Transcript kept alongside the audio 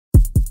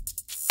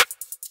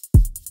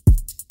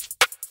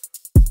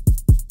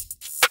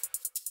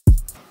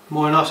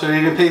morning,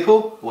 afternoon, evening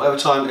people, whatever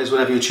time it is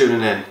whenever you're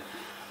tuning in.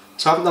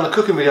 So I haven't done a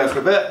cooking video for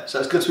a bit, so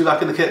it's good to be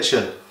back in the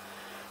kitchen.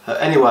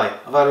 Anyway,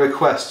 I've had a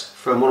request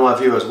from one of my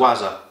viewers,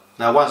 Wazza.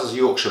 Now Wazza's a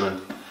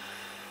Yorkshireman.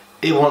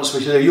 He wants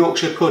me to do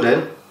Yorkshire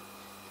pudding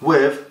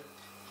with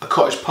a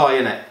cottage pie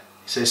in it.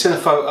 So it's in a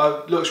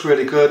photo, looks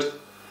really good,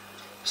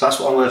 so that's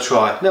what I'm going to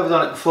try. Never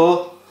done it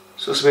before,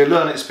 so it's going to be a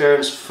learning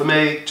experience for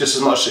me just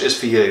as much as it is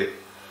for you.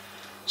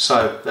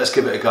 So let's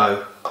give it a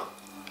go.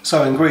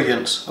 So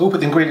ingredients, I will put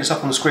the ingredients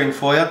up on the screen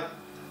for you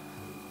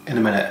in a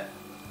minute.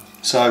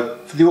 So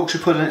for the Yorkshire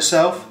pudding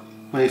itself,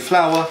 we need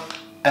flour,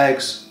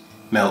 eggs,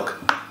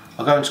 milk.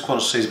 I'll go into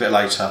quantities a bit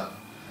later.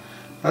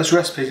 Now this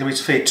recipe is going to be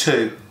to feed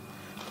 2,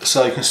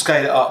 so you can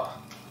scale it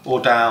up or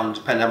down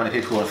depending on how many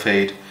people you want to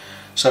feed.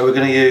 So we're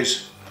going to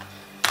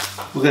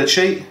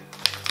cheat,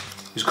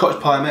 use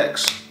cottage pie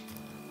mix,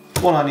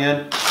 1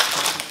 onion,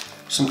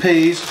 some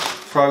peas,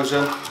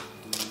 frozen.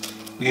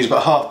 We use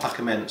about half pack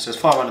of mince, there's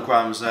 500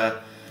 grams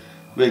there.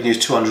 We can use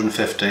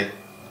 250.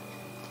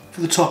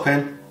 For the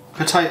topping,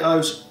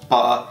 potatoes,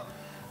 butter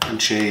and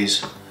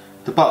cheese.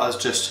 The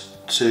butter's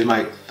just to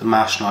make the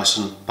mash nice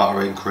and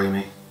buttery and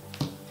creamy.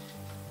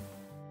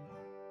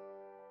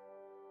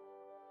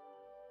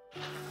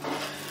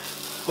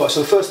 Right,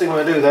 so the first thing I'm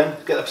going to do then,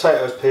 get the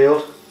potatoes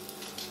peeled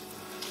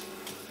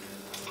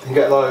and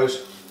get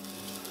those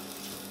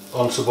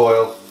onto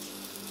boil.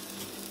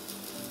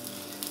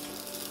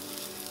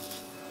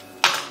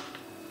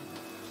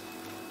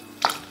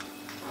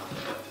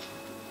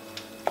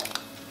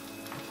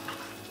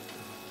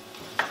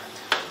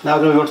 Now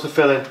we're going to go on to the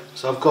filling.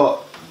 So I've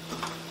got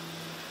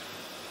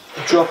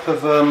a drop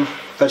of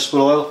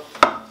vegetable oil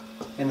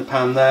in the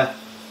pan there,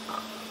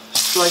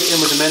 straight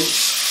in with the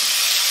mince.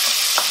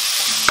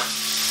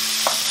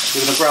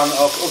 We're going to brown that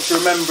up. Obviously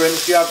remembering,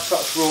 if you have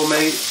such raw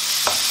meat,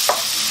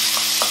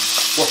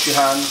 wash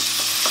your hands.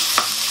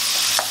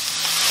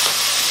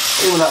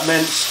 In with that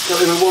mince, go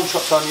in with 1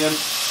 chopped onion.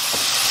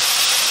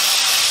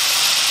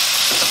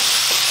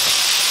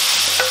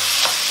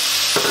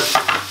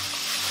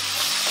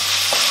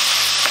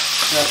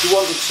 Now if you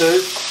wanted to,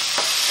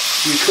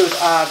 you could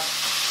add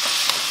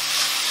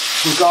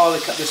some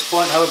garlic at this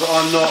point, however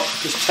I'm not,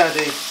 because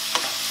Teddy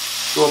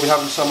will be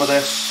having some of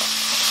this,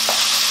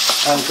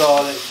 and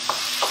garlic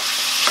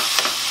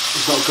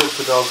is not good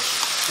for dogs.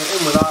 So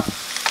in with that,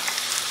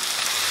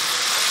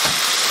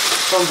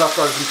 some of our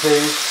frozen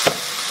peas,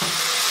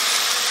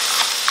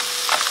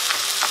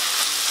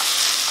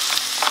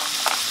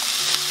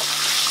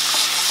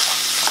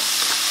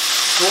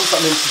 once that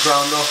mince is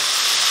browned off,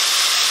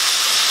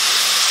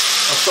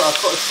 I've got our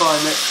cottage pie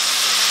mix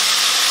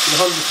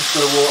with 100 ml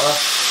of water,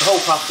 the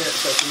whole packet,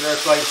 so it's no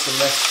flakes in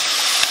this.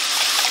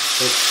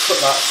 So put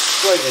that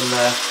straight in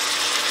there,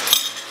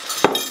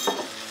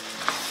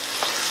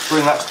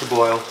 bring that to the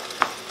boil.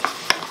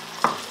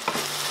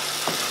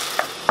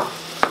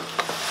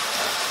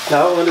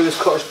 Now what I'm going to do with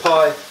this cottage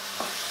pie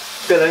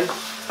filling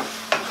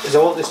is I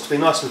want this to be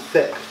nice and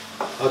thick.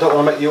 I don't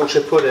want to make the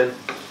Yorkshire pudding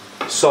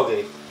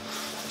soggy.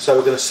 So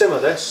we're going to simmer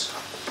this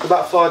for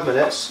about 5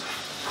 minutes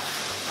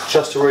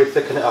just to really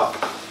thicken it up.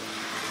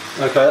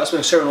 Okay, that's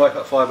been simmering away for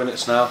about 5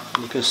 minutes now,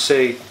 and you can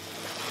see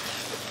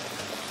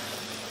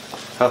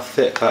how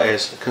thick that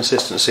is, the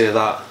consistency of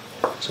that.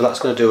 So that's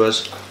going to do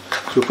us. So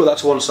we'll put that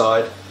to one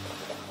side.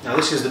 Now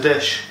this is the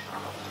dish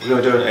we're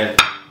going to be doing it in.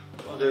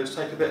 What I'll do is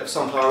take a bit of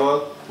sunflower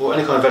oil, or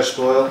any kind of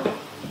vegetable oil,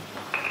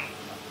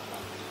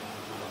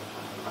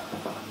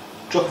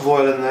 drop of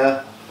oil in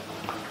there,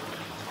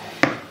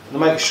 and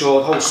make sure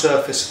the whole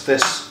surface of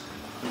this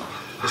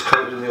is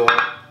coated in the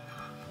oil,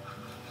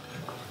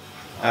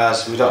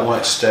 as we don't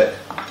want it to stick.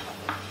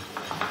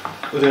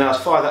 What we're doing now is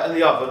fire that in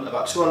the oven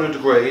about 200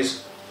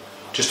 degrees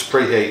just to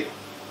preheat.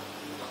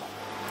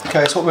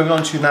 Okay, so what we're moving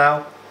on to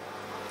now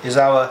is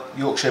our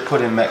Yorkshire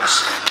pudding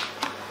mix.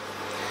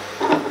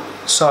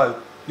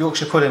 So,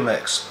 Yorkshire pudding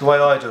mix, the way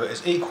I do it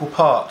is equal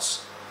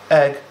parts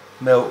egg,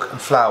 milk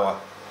and flour.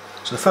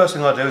 So the first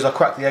thing I do is I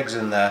crack the eggs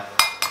in there.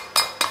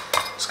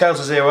 Scales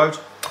are zeroed.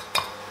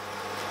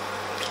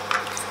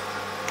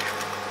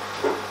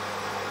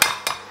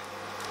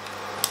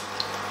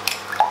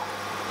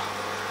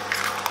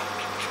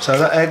 So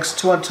that eggs,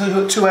 two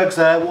eggs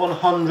there,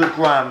 100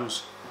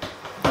 grams.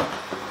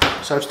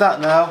 So to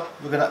that now,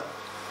 we're going to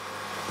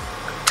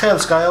tail the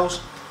scales,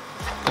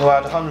 we'll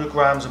add 100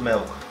 grams of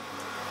milk,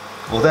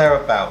 or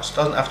thereabouts,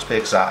 doesn't have to be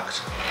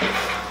exact.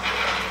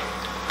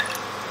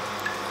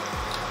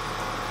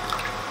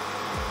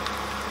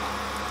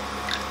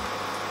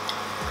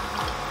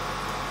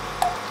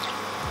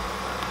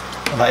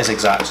 And that is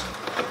exact.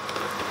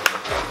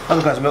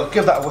 100 grams of milk,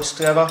 give that a whisk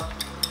together.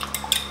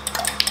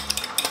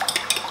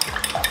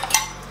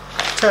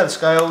 Tail the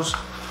scales,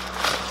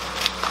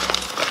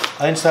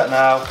 and into that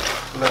now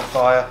we're going to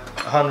fire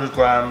 100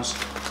 grams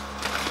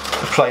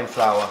of plain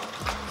flour.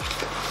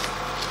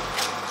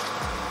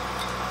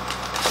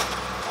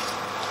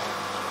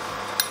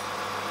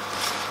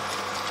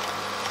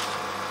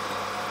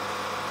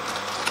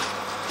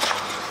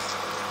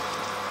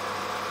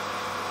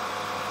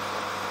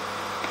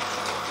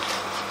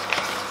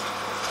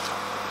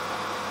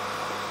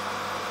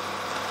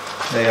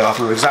 There you are,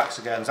 for exacts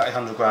again, exactly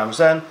 100 grams.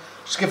 Then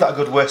just give that a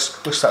good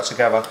whisk that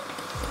together.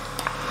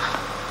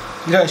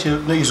 You don't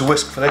actually use a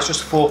whisk for this,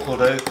 just a fork will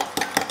do. You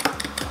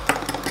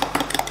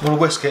want to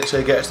whisk it so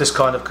you get this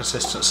kind of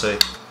consistency.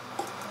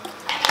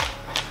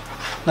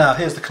 Now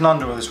here's the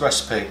conundrum of this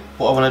recipe.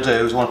 What I want to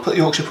do is I want to put the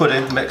Yorkshire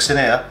pudding mix in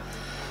here,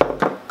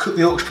 cook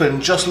the Yorkshire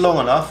pudding just long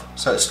enough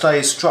so it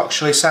stays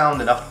structurally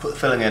sound enough to put the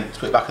filling in, to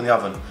put it back in the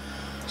oven.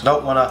 So I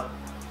don't want to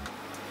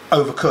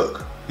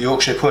overcook the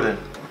Yorkshire pudding.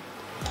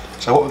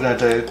 So what we're going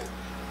to do,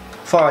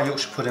 fire our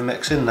Yorkshire pudding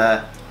mix in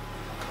there.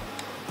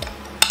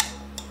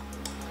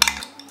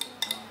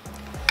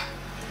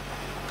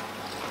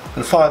 I'm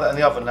going to fire that in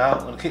the oven now.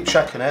 I'm going to keep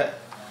checking it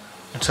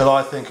until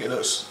I think it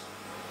looks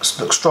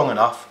strong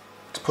enough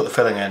to put the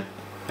filling in.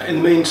 In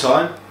the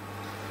meantime,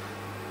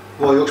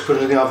 while Yorkshire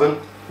pudding in the oven,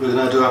 we're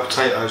going to do our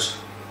potatoes.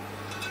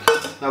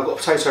 Now I've got a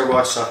potato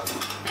ricer.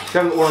 If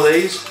you haven't got one of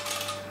these,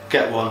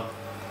 get one.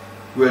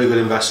 Really good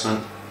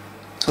investment.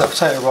 So that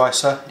potato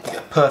ricer, you get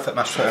a perfect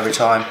mashed potato every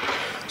time.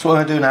 So what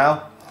we're going to do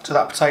now, to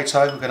that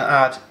potato, we're going to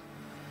add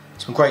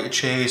some grated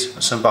cheese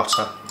and some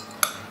butter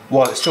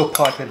while it's still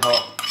piping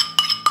hot.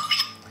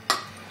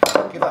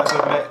 Give that a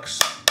good mix.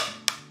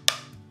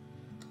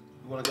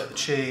 You want to get the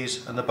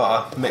cheese and the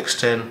butter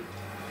mixed in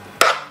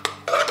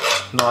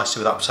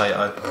nicely with that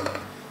potato.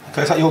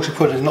 Okay, so that Yorkshire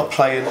pudding is not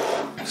plain,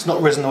 it's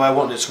not risen the way I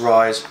wanted it to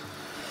rise.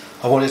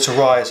 I wanted it to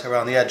rise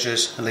around the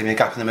edges and leave me a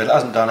gap in the middle. It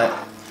hasn't done it,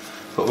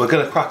 but we're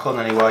going to crack on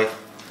anyway.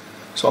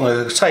 So I'm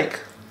going to take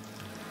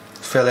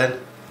the filling,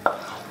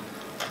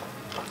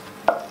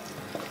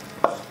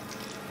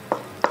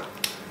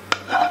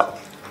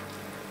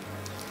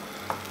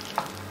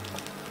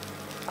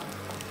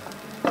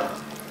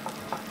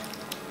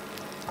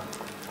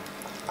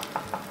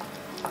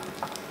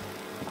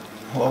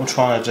 what I'm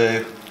trying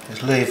to do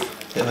is leave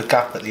a bit of a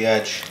gap at the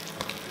edge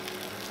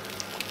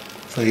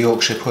for the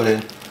Yorkshire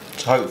pudding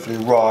to hopefully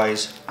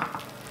rise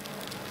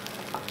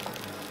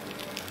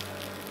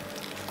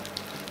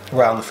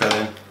around the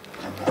filling.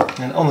 And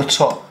then on the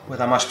top with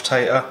our mashed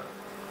potato,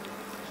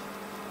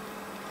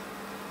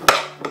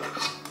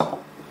 I'm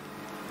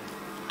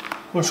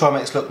going to try and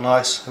make this look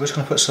nice. I'm just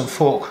going to put some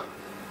fork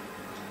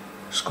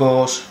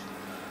scores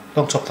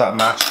on top of that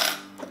mash,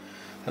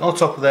 and on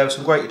top of there with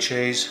some grated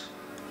cheese.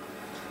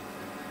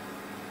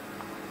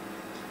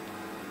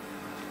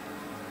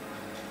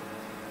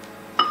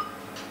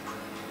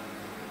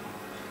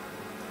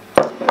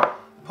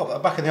 Pop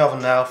that back in the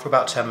oven now for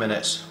about 10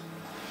 minutes.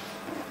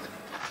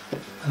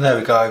 And there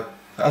we go.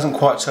 It hasn't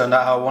quite turned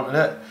out how I wanted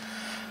it.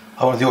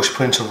 I wanted the Yorkshire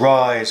pudding to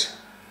rise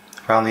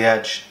around the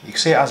edge. You can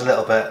see it has a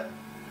little bit,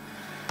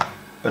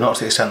 but not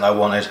to the extent that I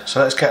wanted. So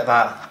let's get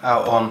that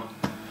out on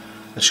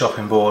the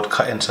chopping board,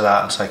 cut into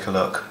that and take a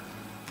look.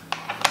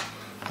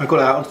 I got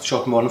it out onto the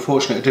chopping board.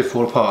 Unfortunately it did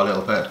fall apart a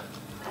little bit,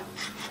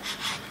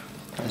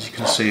 as you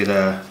can see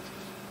there.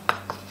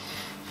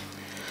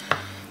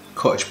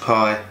 Cottage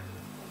pie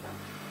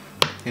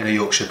in a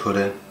Yorkshire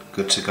pudding,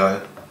 good to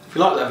go. If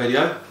you like that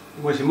video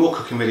and want to see more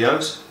cooking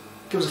videos,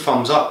 give us a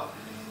thumbs up,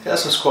 hit that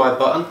subscribe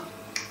button.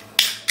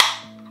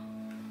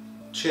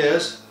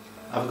 Cheers,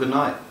 have a good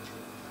night.